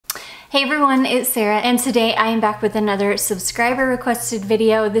Hey everyone, it's Sarah, and today I am back with another subscriber requested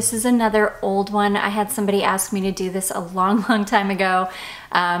video. This is another old one. I had somebody ask me to do this a long time ago.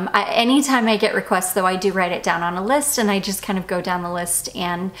 Anytime I get requests though, I do write it down on a list and I just kind of go down the list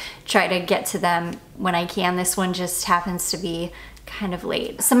and try to get to them when I can. This one just happens to be kind of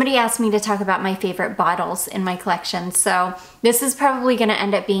late. Somebody asked me to talk about my favorite bottles in my collection, so this is probably going to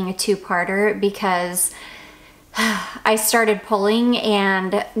end up being a two-parter because I started pulling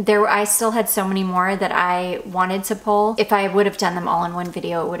and I still had so many more that I wanted to pull. If I would have done them all in one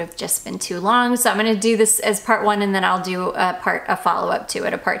video, it would have just been too long. So I'm going to do this as part one and then I'll do a follow-up to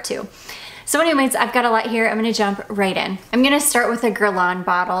it, a part two. So anyways, I've got a lot here. I'm going to jump right in. I'm going to start with a Guerlain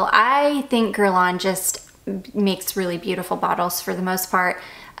bottle. I think Guerlain just makes really beautiful bottles for the most part.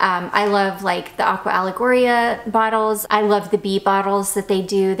 I love like the Aqua Allegoria bottles. I love the bee bottles that they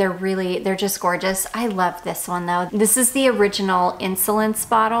do. They're just gorgeous. I love this one though. This is the original Insolence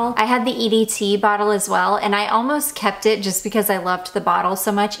bottle. I had the EDT bottle as well, and I almost kept it just because I loved the bottle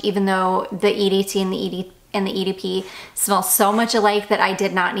so much, even though the EDT and the EDP smell so much alike that I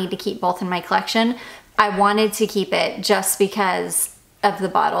did not need to keep both in my collection. I wanted to keep it just because of the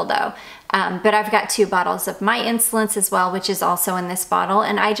bottle though. But I've got two bottles of my Insolence as well, which is also in this bottle.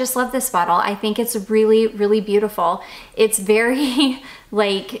 And I just love this bottle. I think it's really, really beautiful. It's very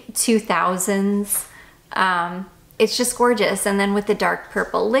like 2000s. It's just gorgeous. And then with the dark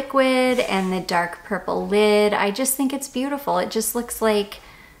purple liquid and the dark purple lid, I just think it's beautiful. It just looks like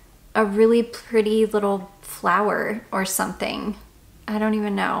a really pretty little flower or something. I don't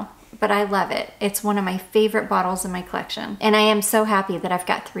even know. But I love it. It's one of my favorite bottles in my collection. And I am so happy that I've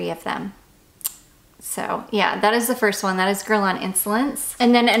got 3 of them. So yeah, that is the first one. That is Guerlain Insolence.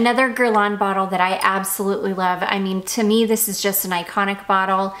 And then another Guerlain bottle that I absolutely love. I mean, to me, this is just an iconic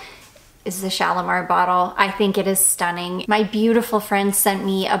bottle, is the Shalimar bottle. I think it is stunning. My beautiful friend sent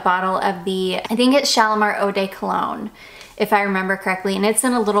me a bottle of the, I think it's Shalimar Eau de Cologne, if I remember correctly. And it's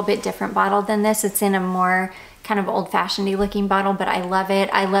in a little bit different bottle than this. It's in a more kind of old-fashioned-y looking bottle, but I love it.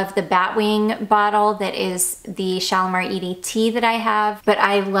 I love the Batwing bottle that is the Shalimar EDT that I have, but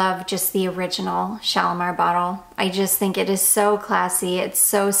I love just the original Shalimar bottle. I just think it is so classy. It's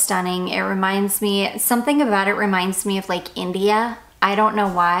so stunning. It reminds me, something about it reminds me of like India. I don't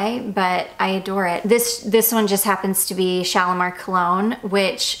know why, but I adore it. This one just happens to be Shalimar Cologne,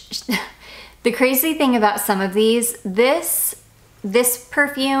 which the crazy thing about some of these, this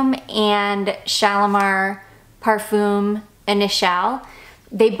perfume and Shalimar Parfum Initial,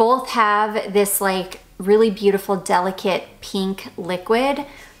 they both have this like really beautiful delicate pink liquid.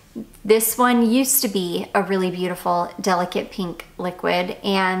 This one used to be a really beautiful delicate pink liquid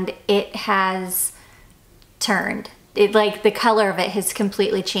and it has turned. It like the color of it has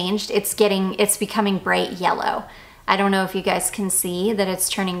completely changed. It's becoming bright yellow. I don't know if you guys can see that it's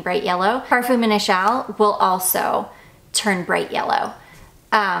turning bright yellow. Parfum Initial will also turn bright yellow.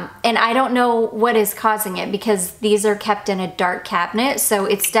 And I don't know what is causing it because these are kept in a dark cabinet, so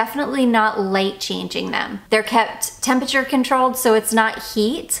it's definitely not light changing them. They're kept temperature controlled, so it's not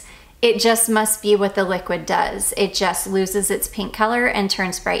heat. It just must be what the liquid does. It just loses its pink color and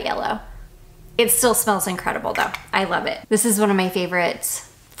turns bright yellow. It still smells incredible though. I love it. This is one of my favorite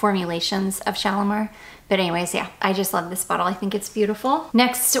formulations of Shalimar. But anyways, yeah, I just love this bottle. I think it's beautiful.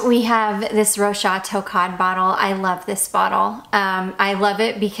 Next, we have this Rochas Tocade bottle. I love this bottle. I love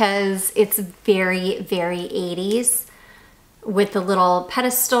it because it's very, very 80s with the little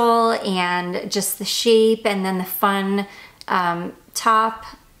pedestal and just the shape and then the fun top,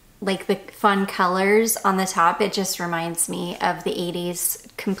 like the fun colors on the top. It just reminds me of the 80s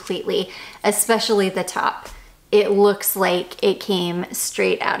completely, especially the top. It looks like it came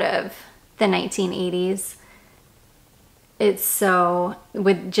straight out of the 1980s. It's so,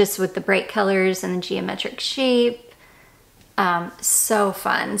 with the bright colors and the geometric shape, so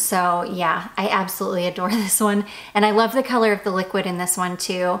fun. So yeah, I absolutely adore this one. And I love the color of the liquid in this one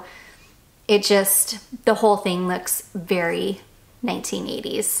too. It just, the whole thing looks very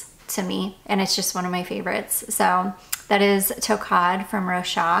 1980s to me. And it's just one of my favorites. So that is Tocade from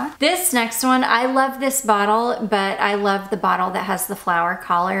Rochas. This next one, I love this bottle, but I love the bottle that has the flower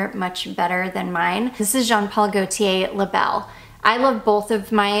collar much better than mine. This is Jean Paul Gaultier La Belle. I love both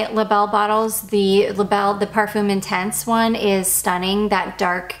of my La Belle bottles. The La Belle, the Parfum Intense one is stunning. That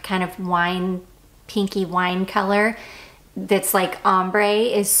dark kind of wine, pinky wine color that's like ombre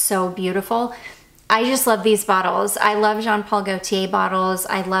is so beautiful. I just love these bottles. I love Jean Paul Gaultier bottles.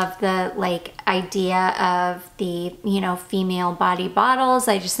 I love the like idea of the, you know, female body bottles.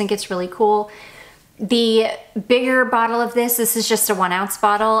 I just think it's really cool. The bigger bottle of this is just a 1 ounce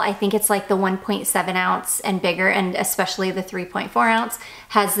bottle. I think it's like the 1.7 ounce and bigger, and especially the 3.4 ounce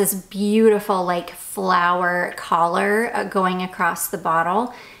has this beautiful like flower collar going across the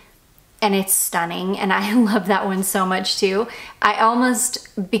bottle. And it's stunning, and I love that one so much too. I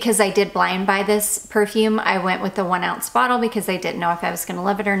almost, because I did blind buy this perfume, I went with the 1 ounce bottle because I didn't know if I was gonna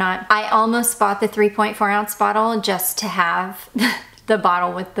love it or not. I almost bought the 3.4 ounce bottle just to have the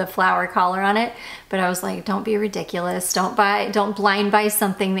bottle with the flower collar on it, but I was like, don't be ridiculous. Don't blind buy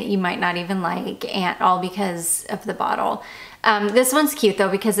something that you might not even like, and all because of the bottle. This one's cute though,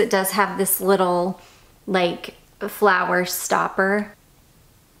 because it does have this little like flower stopper,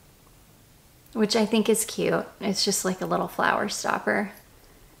 which I think is cute. It's just like a little flower stopper.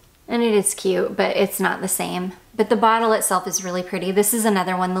 And it is cute, but it's not the same. But the bottle itself is really pretty. This is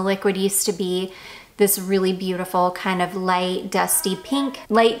another one. The liquid used to be this really beautiful kind of light dusty pink,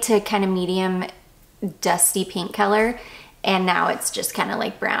 light to kind of medium dusty pink color. And now it's just kind of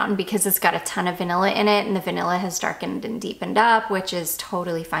like brown because it's got a ton of vanilla in it, and the vanilla has darkened and deepened up, which is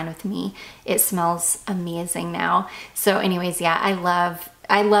totally fine with me. It smells amazing now. So anyways, yeah, I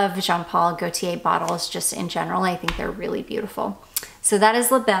love Jean Paul Gaultier bottles just in general. I think they're really beautiful. So that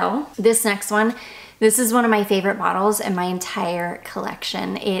is La Belle. This next one, this is one of my favorite bottles in my entire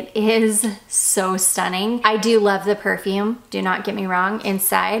collection. It is so stunning. I do love the perfume, do not get me wrong,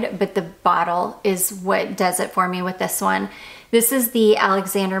 inside, but the bottle is what does it for me with this one. This is the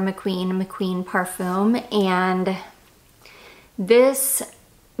Alexander McQueen Parfum, and this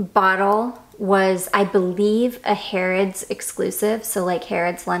bottle was, I believe, a Harrods exclusive, so like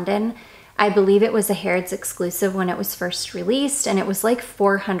Harrods London. I believe it was a Harrods exclusive when it was first released, and it was like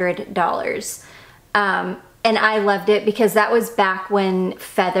 $400. And I loved it because that was back when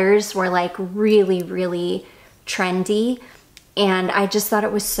feathers were like really, really trendy, and I just thought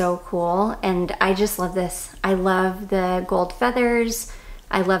it was so cool, and I just love this. I love the gold feathers,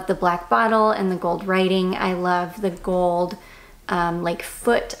 I love the black bottle and the gold writing, I love the gold like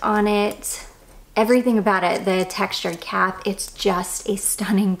foot on it. Everything about it, the textured cap, it's just a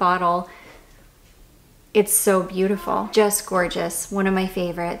stunning bottle. It's so beautiful, just gorgeous, one of my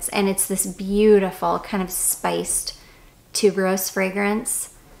favorites. And it's this beautiful kind of spiced tuberose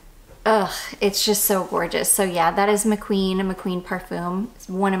fragrance. Ugh, it's just so gorgeous. So yeah, that is McQueen Parfum. It's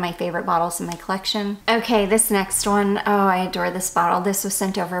one of my favorite bottles in my collection. Okay, this next one, oh, I adore this bottle. This was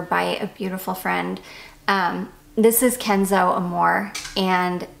sent over by a beautiful friend. This is Kenzo Amour,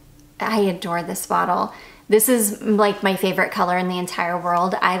 and I adore this bottle. This is like my favorite color in the entire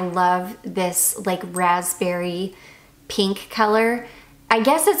world. I love this like raspberry pink color. I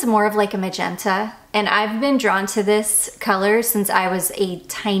guess it's more of like a magenta, and I've been drawn to this color since I was a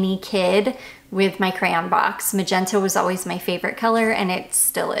tiny kid with my crayon box. Magenta was always my favorite color, and it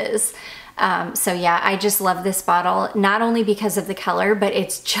still is. So yeah, I just love this bottle, not only because of the color, but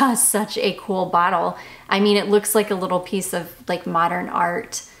it's just such a cool bottle. I mean, it looks like a little piece of like modern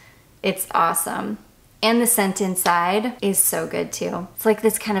art. It's awesome. And the scent inside is so good too. It's like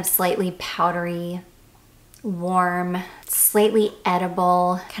this kind of slightly powdery, warm, slightly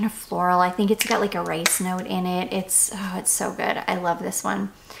edible, kind of floral. I think it's got like a rice note in it. It's so good. I love this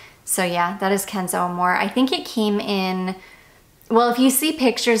one. So yeah, that is Kenzo Amour. I think it came in, well, if you see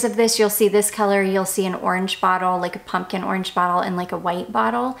pictures of this, you'll see this color, you'll see an orange bottle, like a pumpkin orange bottle, and like a white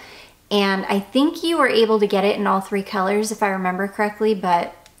bottle. And I think you were able to get it in all 3 colors if I remember correctly,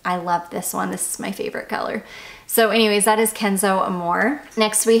 but I love this one. This is my favorite color. So anyways, that is Kenzo Amour.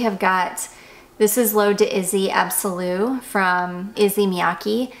 Next we have got, this is L'Eau d'Issey Absolue from Issey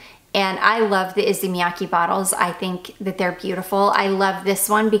Miyake. And I love the Issey Miyake bottles. I think that they're beautiful. I love this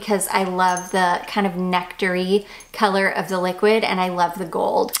one because I love the kind of nectar-y color of the liquid, and I love the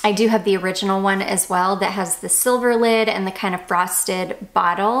gold. I do have the original one as well that has the silver lid and the kind of frosted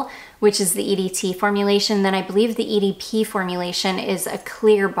bottle, which is the EDT formulation. Then I believe the EDP formulation is a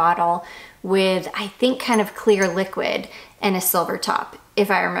clear bottle with, I think, kind of clear liquid and a silver top,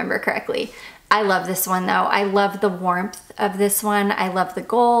 if I remember correctly. I love this one though. I love the warmth of this one. I love the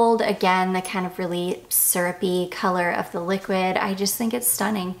gold. Again, the kind of really syrupy color of the liquid. I just think it's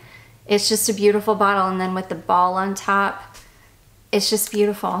stunning. It's just a beautiful bottle, and then with the ball on top, it's just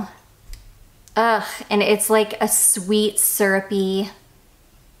beautiful. Ugh, and it's like a sweet, syrupy,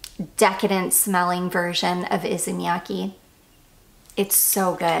 decadent smelling version of Issey Miyake. It's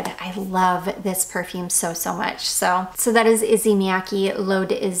so good. I love this perfume so, so much. So that is Issey Miyake L'Eau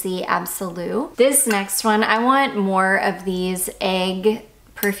d'Issey Absolue. This next one, I want more of these egg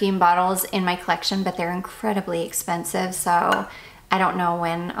perfume bottles in my collection, but they're incredibly expensive. So I don't know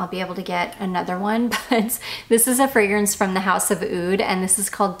when I'll be able to get another one, but this is a fragrance from the House of Oud, and this is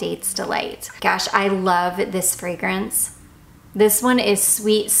called Dates Delight. Gosh, I love this fragrance. This one is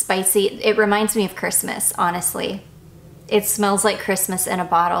sweet, spicy. It reminds me of Christmas, honestly. It smells like Christmas in a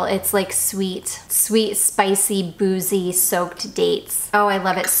bottle. It's like sweet, spicy, boozy, soaked dates. Oh, I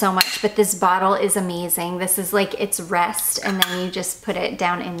love it so much, but this bottle is amazing. This is like its rest, and then you just put it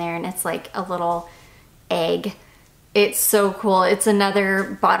down in there and it's like a little egg. It's so cool. It's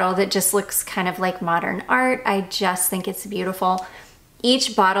another bottle that just looks kind of like modern art. I just think it's beautiful.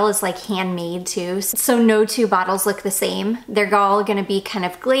 Each bottle is like handmade too, so no two bottles look the same. They're all gonna be kind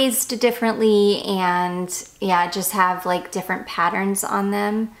of glazed differently and yeah, just have like different patterns on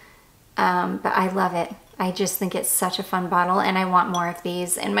them. But I love it. I just think it's such a fun bottle, and I want more of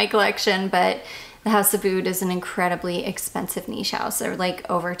these in my collection, but the House of Oud is an incredibly expensive niche house. They're like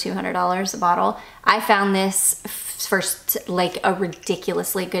over $200 a bottle. I found this for like a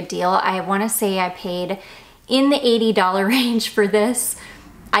ridiculously good deal. I wanna say I paid in the $80 range for this.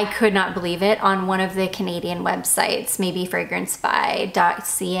 I could not believe it, on one of the Canadian websites, maybe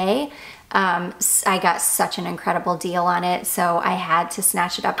fragrancebuy.ca. I got such an incredible deal on it, so I had to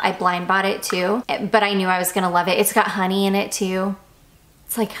snatch it up. I blind bought it too, but I knew I was gonna love it. It's got honey in it too.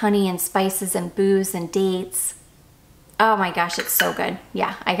 It's like honey and spices and booze and dates. Oh my gosh, it's so good.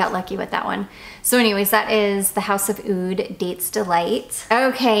 Yeah, I got lucky with that one. So anyways, that is the House of Oud Dates Delight.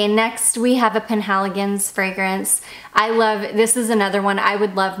 Okay, next we have a Penhaligon's fragrance. I love, this is another one. I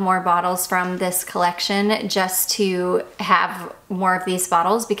would love more bottles from this collection just to have more of these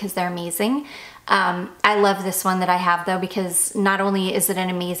bottles because they're amazing. I love this one that I have though, because not only is it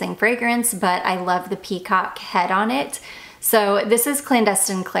an amazing fragrance, but I love the peacock head on it. So this is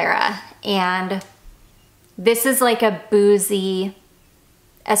Clandestine Clara, and this is like a boozy,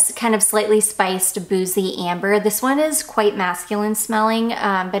 a kind of slightly spiced boozy amber. This one is quite masculine smelling,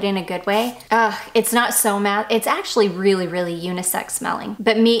 but in a good way. It's not so it's actually really, really unisex smelling,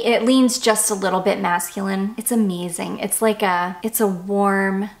 but it leans just a little bit masculine. It's amazing. It's like it's a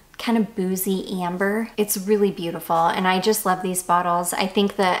warm, kind of boozy amber. It's really beautiful, and I just love these bottles. I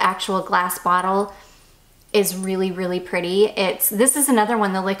think the actual glass bottle is really, really pretty. This is another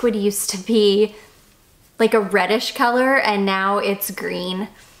one. The liquid used to be like a reddish color, and now it's green.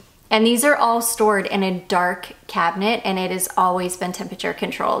 And these are all stored in a dark cabinet, and it has always been temperature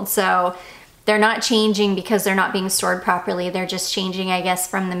controlled. So they're not changing because they're not being stored properly. They're just changing, I guess,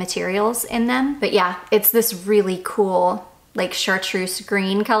 from the materials in them. But yeah, it's this really cool, like chartreuse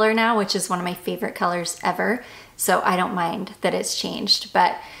green color now, which is one of my favorite colors ever. So I don't mind that it's changed,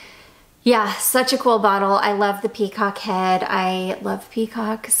 but yeah, such a cool bottle. I love the peacock head. I love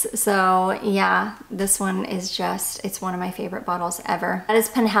peacocks. So yeah, this one is just, it's one of my favorite bottles ever. That is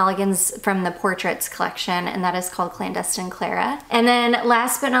Penhaligon's from the Portraits collection, and that is called Clandestine Clara. And then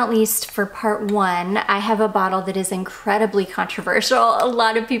last but not least, for part one, I have a bottle that is incredibly controversial. A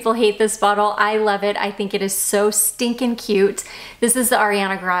lot of people hate this bottle. I love it. I think it is so stinking cute. This is the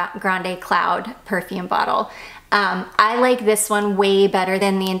Ariana Grande Cloud perfume bottle. I like this one way better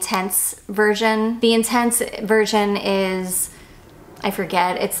than the Intense version. The Intense version is, I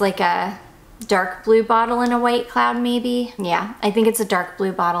forget, it's like a dark blue bottle in a white cloud maybe. Yeah, I think it's a dark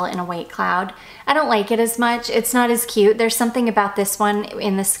blue bottle in a white cloud. I don't like it as much. It's not as cute. There's something about this one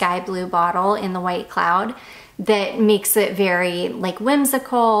in the sky blue bottle in the white cloud that makes it very like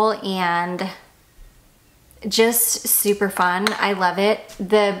whimsical and just super fun. I love it.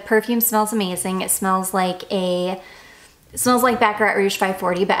 The perfume smells amazing. It smells like Baccarat Rouge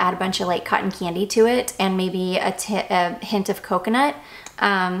 540, but add a bunch of like cotton candy to it and maybe a hint of coconut.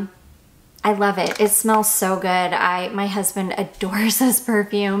 I love it. It smells so good. My husband adores this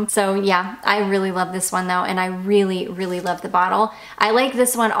perfume. So yeah, I really love this one though, and I really, really love the bottle. I like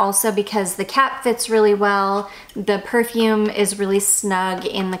this one also because the cap fits really well. The perfume is really snug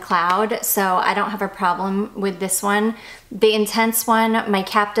in the cloud, so I don't have a problem with this one. The Intense one, my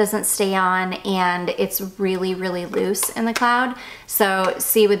cap doesn't stay on, and it's really, really loose in the cloud. So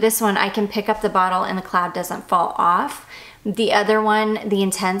see, with this one, I can pick up the bottle and the cloud doesn't fall off. The other one, the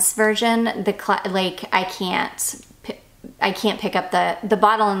Intense version, I can't pick up the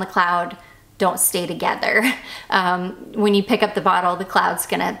bottle and the cloud don't stay together. When you pick up the bottle, the cloud's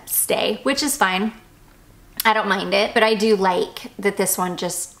gonna stay, which is fine. I don't mind it, but I do like that this one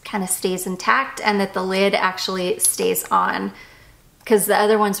just kind of stays intact and that the lid actually stays on because the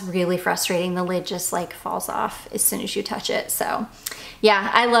other one's really frustrating. The lid just like falls off as soon as you touch it. So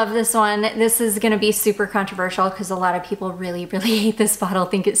yeah, I love this one. This is gonna be super controversial because a lot of people really, really hate this bottle,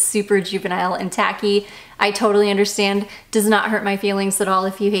 think it's super juvenile and tacky. I totally understand. Does not hurt my feelings at all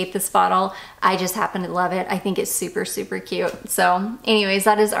if you hate this bottle. I just happen to love it. I think it's super, super cute. So anyways,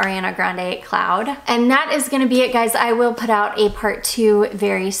 that is Ariana Grande Cloud. And that is gonna be it, guys. I will put out a part 2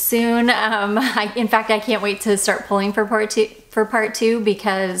 very soon. In fact, I can't wait to start pulling for part two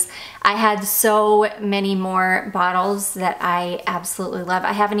because I had so many more bottles that I absolutely love.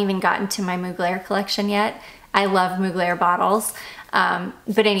 I haven't even gotten to my Mugler collection yet. I love Mugler bottles.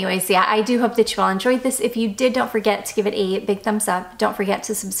 But anyways, yeah, I do hope that you all enjoyed this. If you did, don't forget to give it a big thumbs up. Don't forget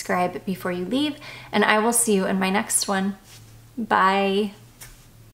to subscribe before you leave, and I will see you in my next one. Bye.